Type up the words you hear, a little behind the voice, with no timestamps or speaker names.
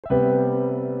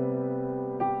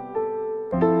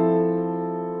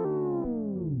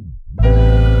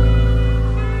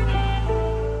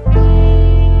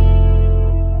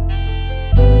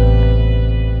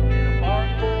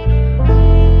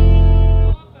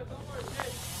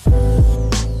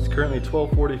currently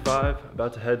 12:45,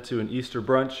 about to head to an Easter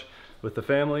brunch with the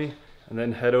family and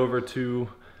then head over to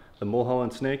the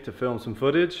Mulholland Snake to film some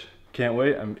footage. Can't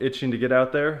wait, I'm itching to get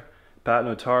out there. Pat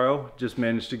Notaro just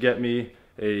managed to get me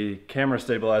a camera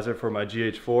stabilizer for my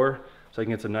GH4 so I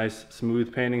can get some nice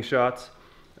smooth painting shots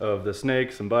of the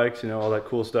snake, some bikes, you know, all that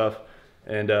cool stuff.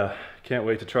 And can't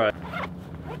wait to try it.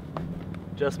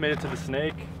 Just made it to the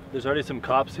snake. There's already some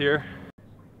cops here.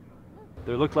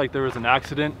 There looked like there was an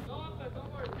accident.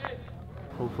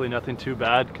 Hopefully nothing too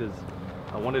bad, because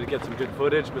I wanted to get some good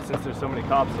footage, but since there's so many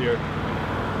cops here.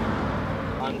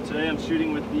 Today I'm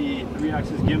shooting with the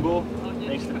 3-axis gimbal,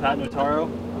 thanks to Pat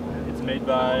Notaro. It's made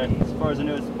by, as far as I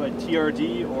know, it's by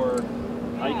TRD or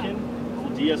Icon.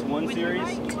 It's the DS1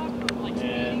 series.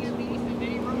 And I'm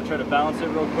going to try to balance it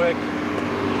real quick.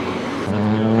 So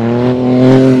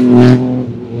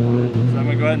I'm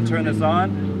going to go ahead and turn this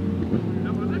on.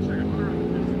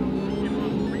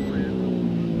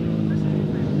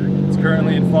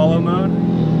 Currently in follow mode.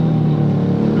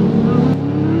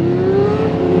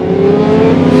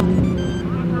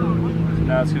 So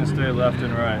now it's going to stay left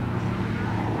and right.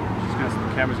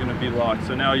 The camera's going to be locked.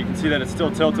 So now you can see that it's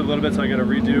still tilted a little bit, so I got to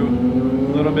redo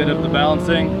a little bit of the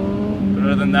balancing. But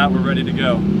other than that, we're ready to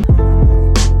go.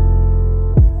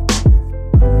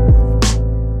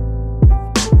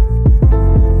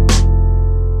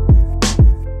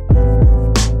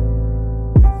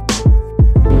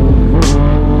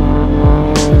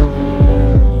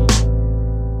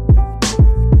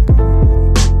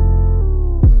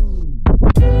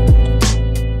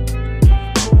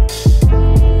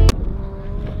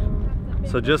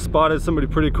 So just spotted somebody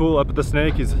pretty cool up at the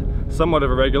snake. He's somewhat of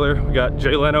a regular. We got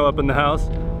Jay Leno up in the house.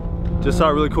 Just saw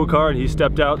a really cool car and he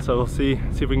stepped out, so we'll see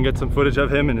if we can get some footage of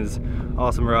him and his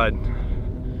awesome ride.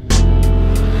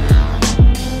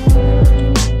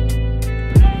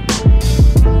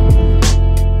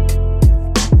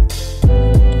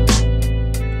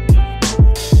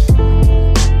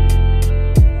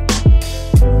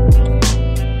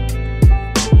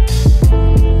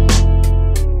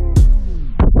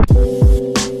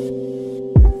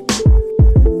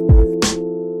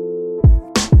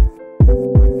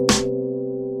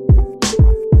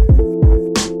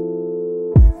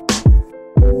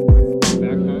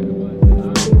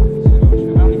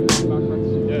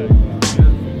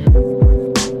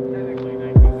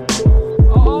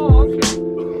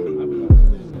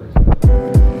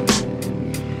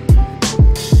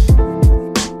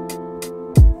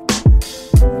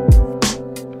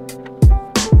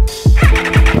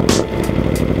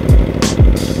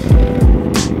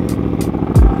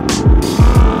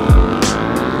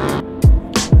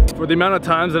 For the amount of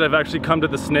times that I've actually come to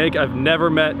the snake, I've never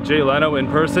met Jay Leno in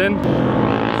person. So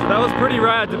that was pretty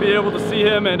rad to be able to see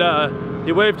him, and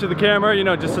he waved to the camera, you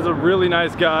know, just as a really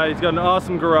nice guy. He's got an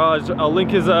awesome garage. I'll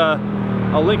link his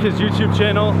YouTube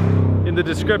channel in the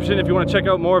description if you want to check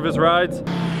out more of his rides.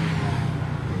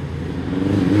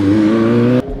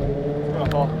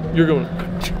 You're going,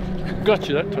 got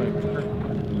you that time.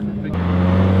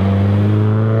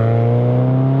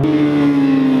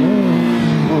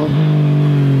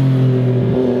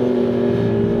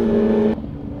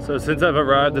 So since I've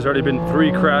arrived, there's already been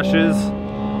 3 crashes.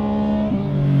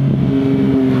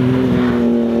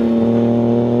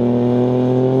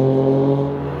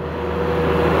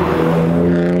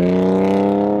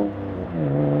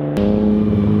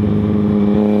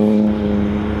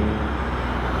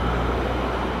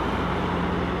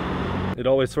 It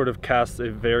always sort of casts a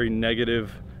very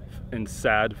negative and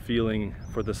sad feeling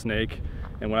for the snake.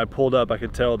 And when I pulled up, I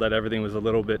could tell that everything was a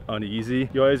little bit uneasy.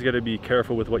 You always got to be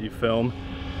careful with what you film,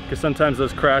 because sometimes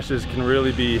those crashes can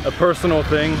really be a personal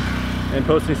thing, and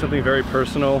posting something very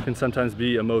personal can sometimes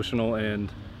be emotional and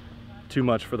too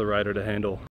much for the rider to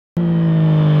handle.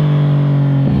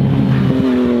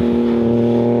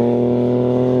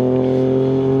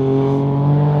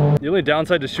 The only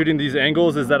downside to shooting these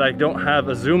angles is that I don't have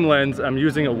a zoom lens. I'm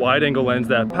using a wide angle lens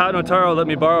that Pat Notaro let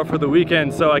me borrow for the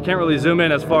weekend, so I can't really zoom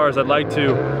in as far as I'd like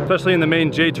to, especially in the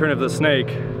main J turn of the snake.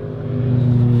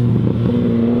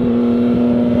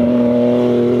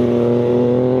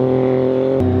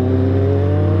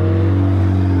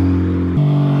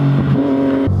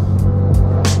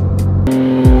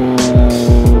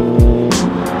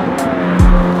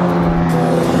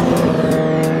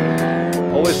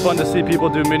 Fun to see people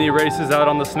do mini races out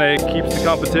on the snake. Keeps the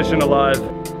competition alive.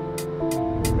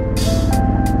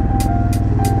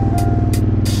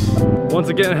 Once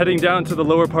again, heading down to the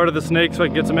lower part of the snake so I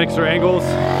can get some extra angles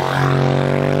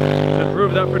to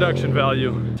improve that production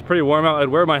value. It's pretty warm out. I'd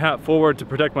wear my hat forward to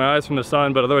protect my eyes from the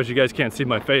sun, but otherwise you guys can't see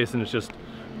my face and it's just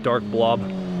dark blob.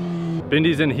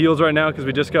 Bindy's in heels right now because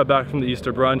we just got back from the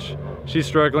Easter brunch. She's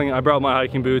struggling. I brought my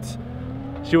hiking boots.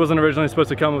 She wasn't originally supposed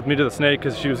to come with me to the Snake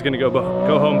because she was gonna go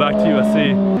home back to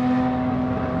USC.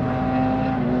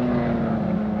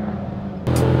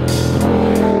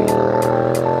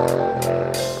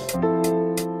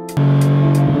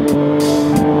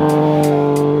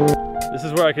 This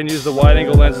is where I can use the wide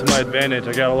angle lens to my advantage.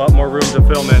 I got a lot more room to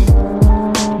film in.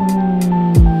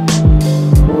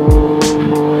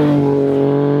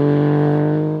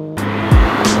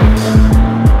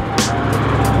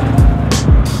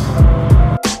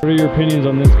 What are your opinions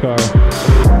on this car?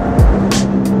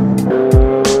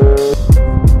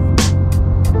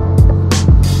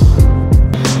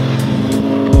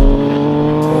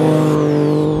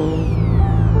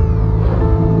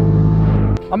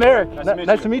 I'm Eric.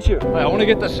 Nice to meet you. I want to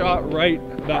get the shot right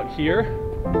about here.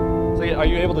 So are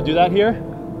you able to do that here?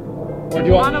 Or do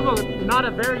you want not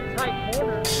a very tight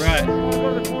corner. Right. You want to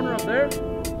go to the corner up there?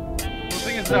 The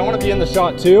thing is, I want to be in the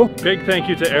shot too. Big thank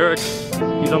you to Eric.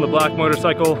 He's on the black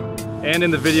motorcycle and in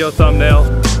the video thumbnail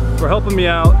for helping me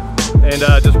out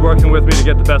and just working with me to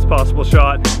get the best possible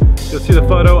shot. You'll see the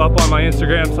photo up on my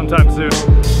Instagram sometime soon.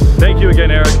 Thank you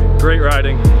again, Eric. Great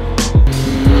riding.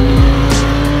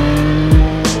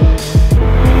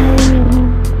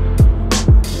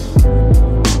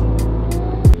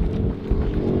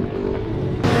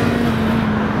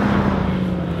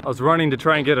 I was running to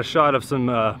try and get a shot of some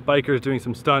bikers doing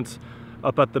some stunts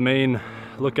up at the main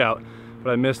lookout, but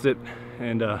I missed it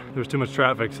and there was too much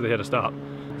traffic, so they had to stop.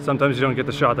 Sometimes you don't get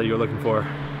the shot that you're looking for.